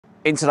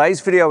In today's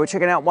video, we're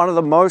checking out one of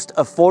the most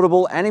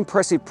affordable and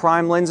impressive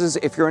prime lenses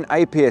if you're an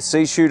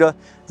APS-C shooter.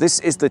 This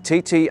is the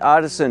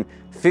TTArtisan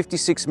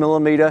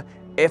 56mm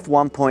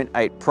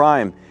F1.8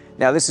 prime.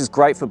 Now this is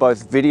great for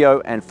both video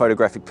and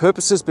photographic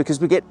purposes because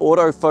we get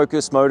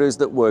autofocus motors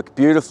that work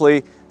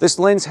beautifully. This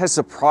lens has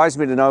surprised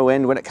me to no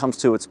end when it comes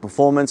to its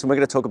performance, and we're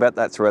going to talk about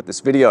that throughout this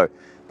video.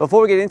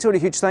 Before we get into it, a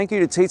huge thank you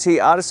to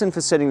TTArtisan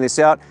for setting this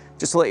out.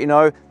 Just to let you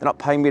know, they're not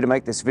paying me to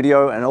make this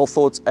video, and all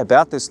thoughts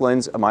about this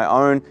lens are my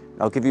own.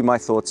 I'll give you my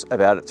thoughts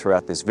about it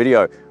throughout this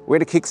video. We're going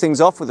to kick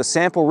things off with a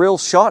sample reel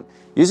shot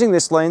using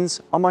this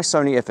lens on my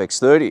Sony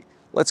FX30.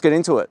 Let's get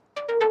into it.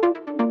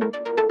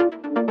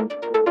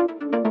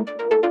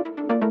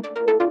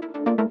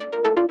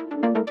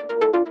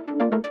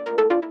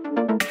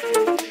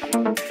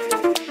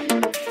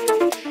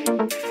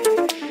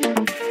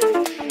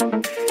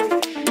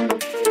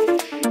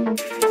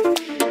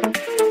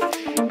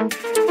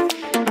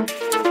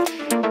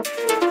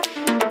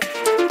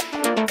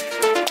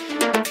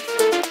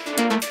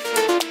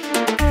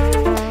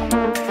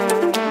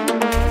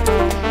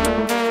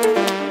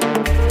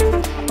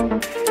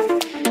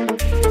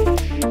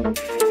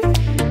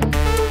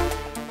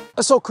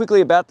 Let's talk quickly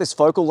about this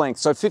focal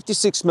length. So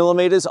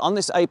 56mm on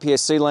this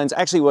APS-C lens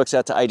actually works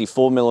out to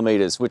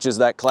 84mm, which is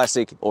that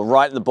classic, or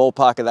right in the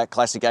ballpark of that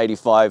classic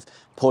 85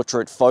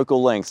 portrait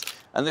focal length.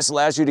 And this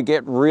allows you to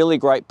get really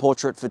great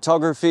portrait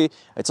photography.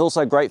 It's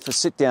also great for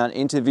sit-down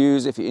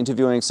interviews. If you're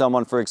interviewing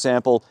someone, for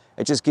example,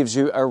 it just gives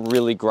you a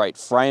really great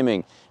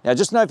framing. Now,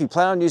 just know if you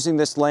plan on using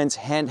this lens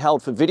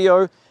handheld for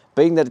video,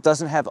 being that it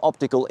doesn't have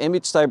optical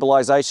image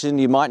stabilization,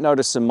 you might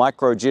notice some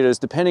micro jitters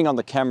depending on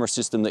the camera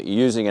system that you're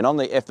using. And on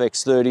the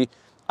FX30,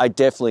 I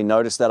definitely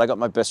noticed that. I got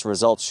my best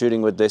results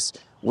shooting with this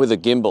with a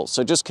gimbal,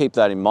 so just keep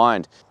that in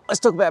mind. Let's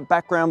talk about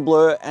background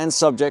blur and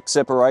subject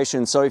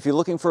separation. So if you're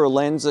looking for a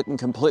lens that can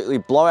completely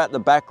blow out the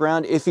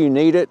background, if you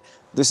need it,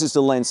 this is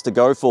the lens to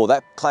go for.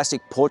 That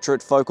classic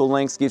portrait focal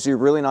length gives you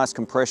really nice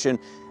compression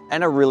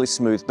and a really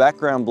smooth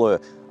background blur.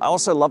 I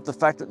also love the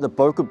fact that the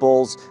bokeh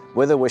balls,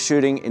 whether we're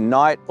shooting in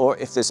night or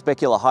if there's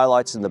specular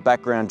highlights in the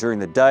background during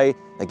the day,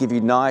 they give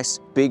you nice,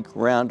 big,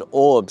 round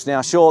orbs.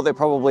 Now, sure, they're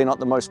probably not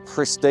the most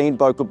pristine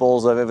bokeh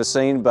balls I've ever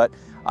seen, but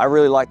I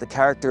really like the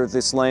character of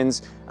this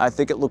lens. I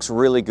think it looks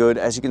really good,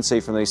 as you can see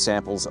from these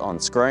samples on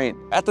screen.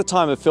 At the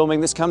time of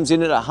filming, this comes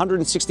in at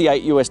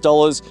 168 US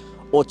dollars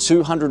or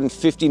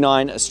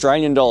 259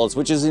 Australian dollars,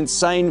 which is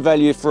insane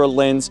value for a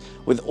lens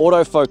with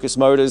autofocus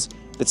motors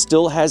that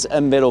still has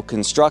a metal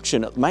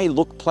construction. It may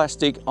look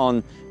plastic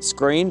on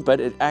screen,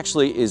 but it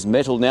actually is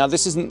metal. Now,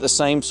 this isn't the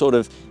same sort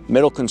of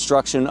metal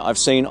construction I've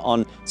seen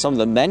on some of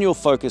the manual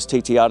focus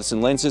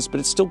TTArtisan lenses, but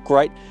it's still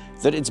great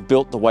that it's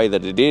built the way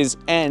that it is.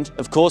 And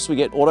of course, we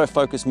get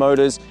autofocus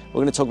motors.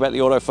 We're going to talk about the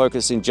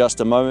autofocus in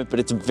just a moment, but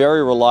it's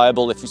very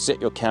reliable if you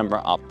set your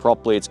camera up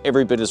properly. It's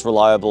every bit as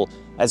reliable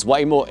as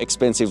way more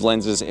expensive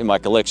lenses in my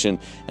collection.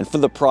 And for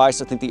the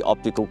price, I think the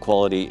optical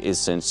quality is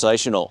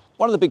sensational.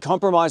 One of the big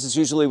compromises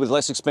usually with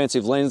less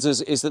expensive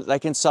lenses is that they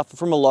can suffer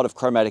from a lot of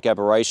chromatic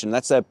aberration.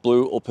 That's that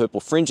blue or purple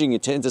fringing you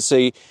tend to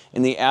see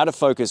in the out of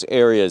focus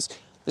areas.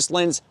 This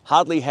lens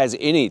hardly has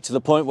any, to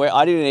the point where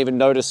I didn't even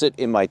notice it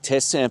in my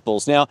test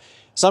samples. Now,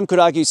 some could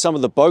argue some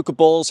of the bokeh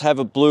balls have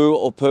a blue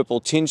or purple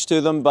tinge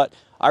to them, but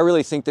I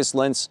really think this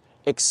lens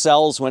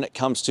excels when it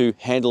comes to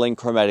handling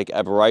chromatic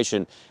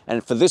aberration.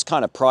 And for this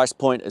kind of price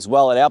point as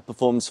well, it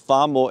outperforms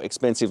far more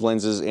expensive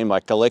lenses in my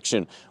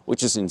collection,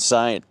 which is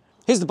insane.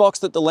 Here's the box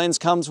that the lens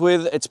comes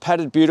with. It's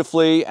padded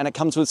beautifully and it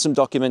comes with some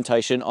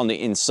documentation on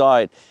the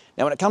inside.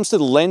 Now, when it comes to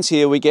the lens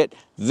here, we get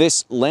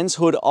this lens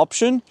hood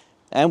option,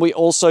 and we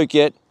also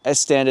get a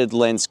standard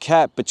lens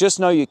cap, but just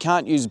know you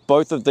can't use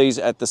both of these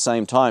at the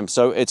same time.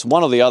 So it's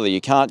one or the other.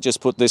 You can't just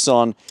put this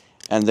on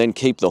and then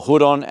keep the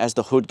hood on as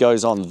the hood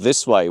goes on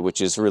this way, which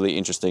is really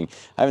interesting.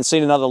 I haven't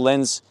seen another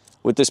lens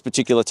with this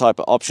particular type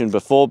of option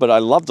before, but I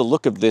love the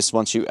look of this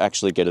once you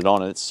actually get it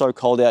on. And it's so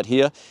cold out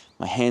here,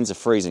 my hands are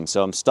freezing,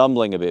 so I'm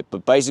stumbling a bit.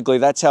 But basically,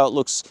 that's how it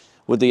looks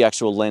with the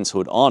actual lens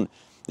hood on.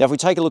 Now, if we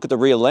take a look at the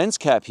rear lens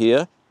cap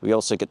here, we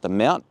also get the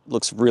mount.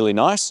 Looks really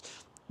nice.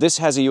 This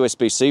has a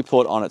USB-C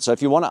port on it, so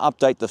if you want to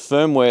update the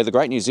firmware, the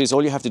great news is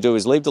all you have to do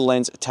is leave the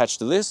lens attached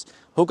to this,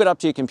 hook it up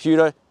to your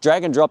computer,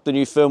 drag and drop the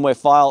new firmware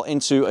file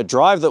into a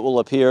drive that will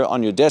appear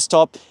on your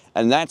desktop,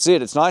 and that's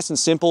it. It's nice and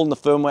simple, and the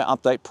firmware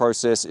update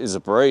process is a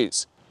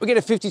breeze. We get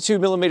a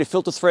 52mm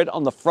filter thread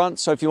on the front,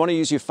 so if you want to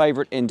use your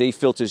favorite ND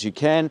filters, you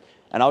can.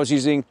 And I was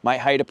using my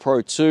Hater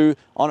Pro 2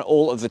 on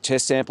all of the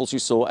test samples you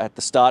saw at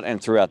the start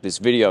and throughout this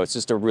video. It's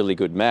just a really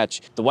good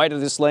match. The weight of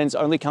this lens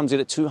only comes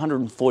in at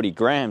 240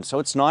 grams, so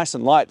it's nice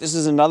and light. This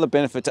is another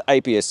benefit to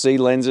APS-C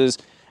lenses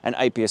and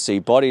APS-C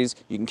bodies.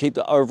 You can keep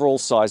the overall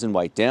size and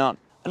weight down.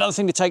 Another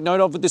thing to take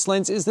note of with this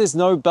lens is there's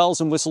no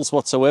bells and whistles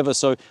whatsoever,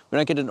 so we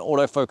don't get an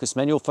autofocus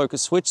manual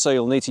focus switch, so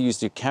you'll need to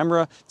use your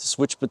camera to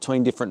switch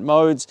between different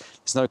modes.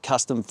 There's no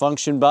custom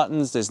function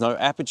buttons, there's no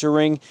aperture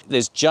ring,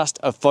 there's just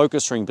a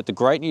focus ring. But the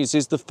great news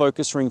is the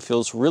focus ring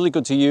feels really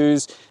good to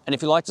use, and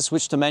if you like to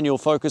switch to manual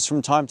focus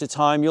from time to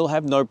time, you'll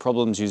have no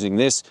problems using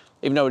this.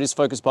 Even though it is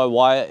focused by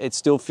wire, it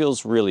still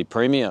feels really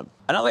premium.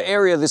 Another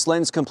area this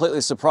lens completely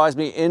surprised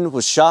me in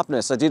was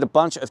sharpness. I did a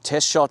bunch of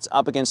test shots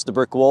up against the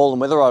brick wall, and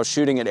whether I was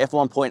shooting at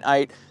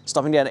f1.8,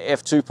 stopping down to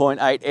f2.8,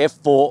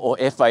 f4 or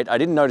f8, I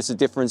didn't notice a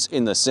difference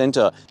in the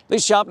center.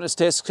 These sharpness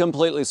tests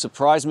completely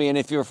surprised me, and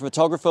if you're a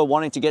photographer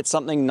wanting to get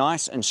something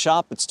nice and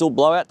sharp but still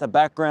blow out the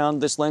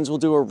background, this lens will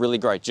do a really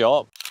great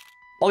job.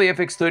 While the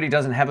FX30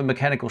 doesn't have a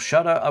mechanical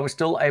shutter, I was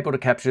still able to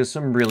capture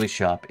some really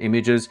sharp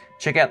images.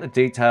 Check out the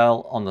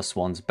detail on the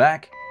swan's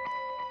back.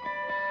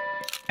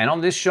 And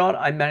on this shot,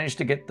 I managed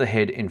to get the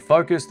head in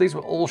focus. These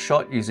were all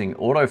shot using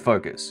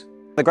autofocus.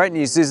 The great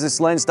news is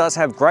this lens does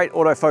have great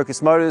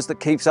autofocus motors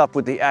that keeps up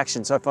with the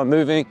action. So if I'm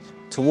moving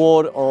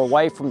toward or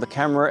away from the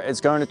camera,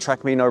 it's going to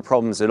track me no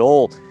problems at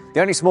all.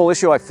 The only small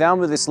issue I found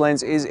with this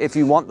lens is if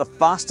you want the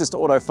fastest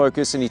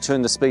autofocus and you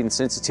turn the speed and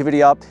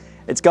sensitivity up,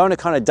 it's going to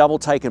kind of double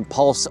take and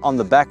pulse on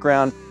the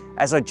background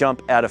as I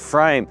jump out of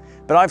frame.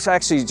 But I've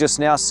actually just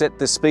now set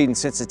the speed and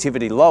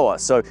sensitivity lower.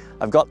 So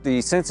I've got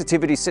the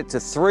sensitivity set to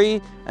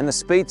 3 and the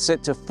speed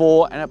set to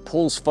 4, and it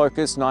pulls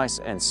focus nice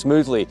and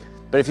smoothly.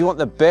 But if you want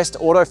the best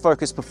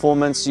autofocus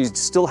performance, you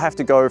still have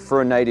to go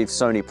for a native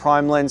Sony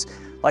prime lens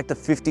like the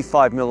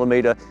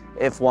 55mm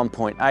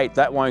F1.8.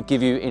 That won't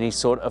give you any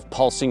sort of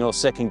pulsing or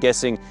second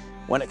guessing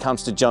when it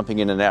comes to jumping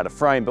in and out of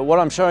frame. But what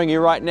I'm showing you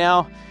right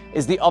now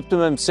is the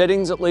optimum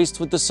settings, at least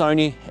with the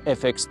Sony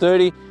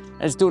FX30,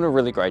 and it's doing a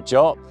really great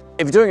job.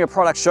 If you're doing a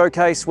product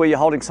showcase where you're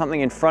holding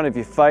something in front of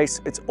your face,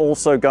 it's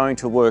also going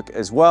to work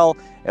as well.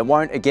 It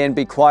won't, again,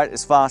 be quite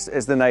as fast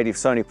as the native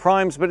Sony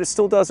primes, but it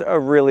still does a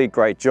really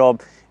great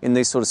job in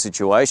these sort of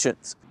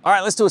situations. All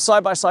right, let's do a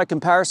side-by-side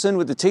comparison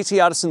with the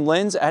TTArtisan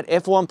lens at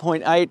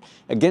f1.8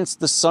 against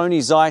the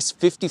Sony Zeiss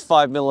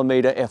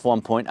 55mm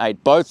f1.8,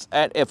 both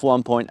at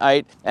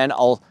f1.8, and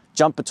I'll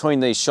jump between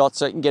these shots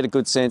so you can get a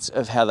good sense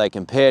of how they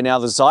compare. Now,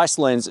 the Zeiss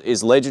lens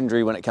is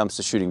legendary when it comes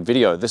to shooting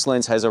video. This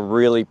lens has a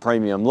really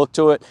premium look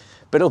to it,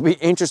 but it'll be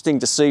interesting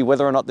to see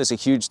whether or not there's a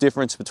huge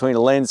difference between a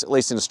lens, at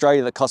least in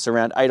Australia, that costs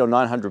around $800 or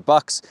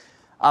 $900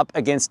 up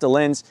against a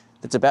lens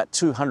that's about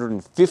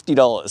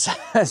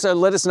 $250. So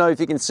let us know if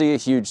you can see a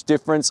huge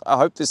difference. I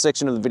hope this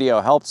section of the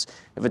video helps.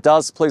 If it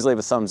does, please leave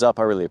a thumbs up.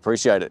 I really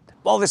appreciate it.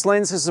 While this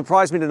lens has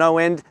surprised me to no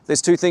end,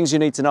 there's two things you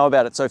need to know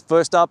about it. So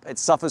first up, it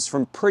suffers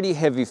from pretty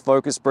heavy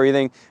focus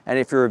breathing. And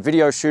if you're a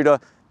video shooter,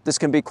 this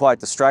can be quite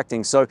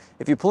distracting. So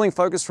if you're pulling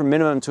focus from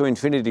minimum to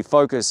infinity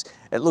focus,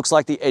 it looks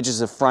like the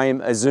edges of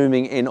frame are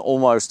zooming in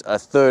almost a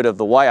third of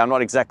the way. I'm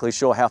not exactly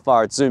sure how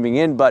far it's zooming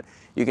in, but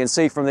you can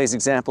see from these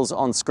examples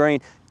on screen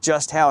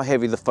just how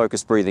heavy the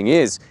focus breathing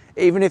is.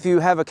 Even if you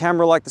have a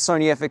camera like the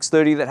Sony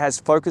FX30 that has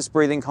focus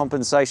breathing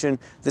compensation,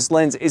 this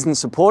lens isn't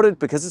supported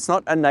because it's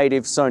not a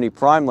native Sony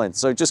prime lens,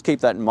 so just keep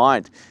that in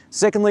mind.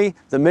 Secondly,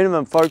 the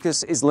minimum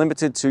focus is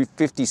limited to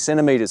 50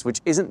 centimeters,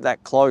 which isn't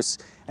that close.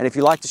 And if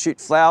you like to shoot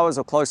flowers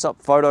or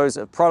close-up photos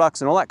of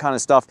products and all that kind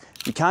of stuff,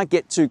 you can't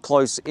get too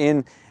close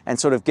in and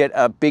sort of get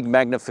a big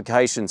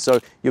magnification. So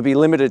you'll be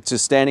limited to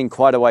standing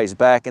quite a ways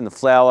back, and the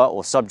flower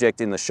or subject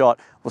in the shot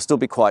will still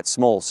be quite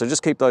small. So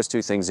just keep those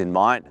two things in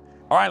mind.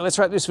 All right, let's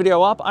wrap this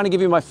video up. I'm gonna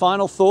give you my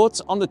final thoughts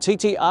on the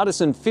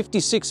TTArtisan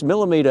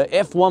 56mm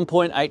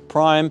f1.8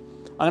 prime.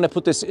 I'm gonna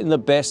put this in the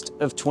best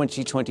of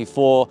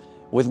 2024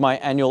 with my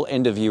annual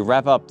end of year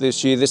wrap up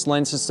this year. This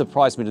lens has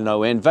surprised me to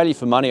no end. Value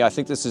for money, I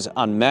think this is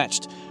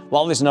unmatched.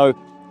 While there's no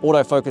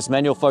autofocus,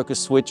 manual focus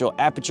switch or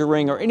aperture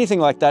ring or anything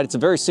like that, it's a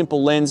very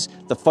simple lens.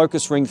 The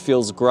focus ring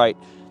feels great.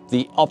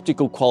 The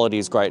optical quality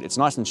is great. It's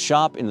nice and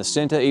sharp in the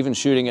center, even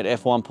shooting at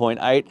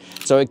f1.8.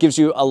 So it gives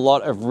you a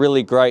lot of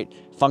really great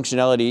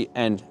functionality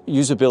and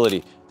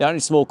usability. The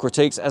only small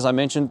critiques, as I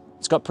mentioned,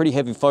 it's got pretty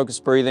heavy focus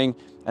breathing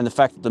and the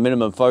fact that the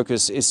minimum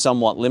focus is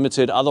somewhat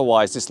limited.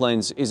 Otherwise, this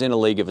lens is in a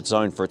league of its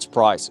own for its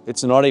price.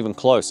 It's not even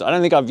close. I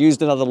don't think I've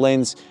used another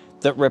lens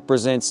that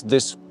represents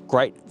this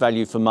great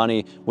value for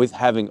money with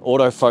having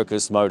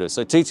autofocus motors.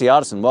 So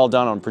TTArtisan, well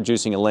done on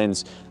producing a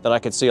lens that I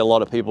could see a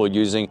lot of people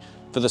using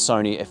for the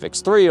Sony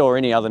FX3 or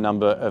any other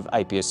number of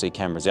APS-C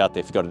cameras out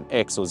there. If you've got an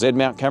X or Z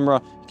mount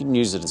camera, you can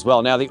use it as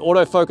well. Now, the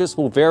autofocus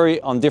will vary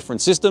on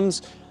different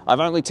systems. I've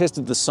only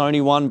tested the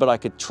Sony one, but I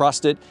could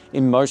trust it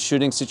in most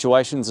shooting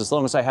situations as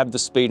long as I have the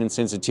speed and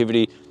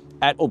sensitivity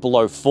at or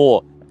below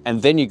 4,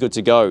 and then you're good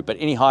to go. But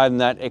any higher than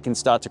that, it can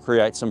start to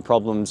create some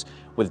problems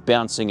with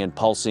bouncing and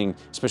pulsing,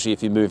 especially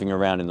if you're moving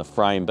around in the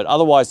frame. But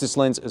otherwise, this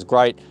lens is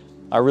great.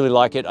 I really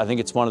like it. I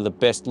think it's one of the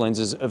best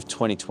lenses of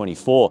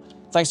 2024.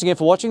 Thanks again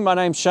for watching. My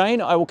name's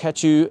Shane. I will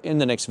catch you in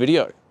the next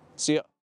video. See ya.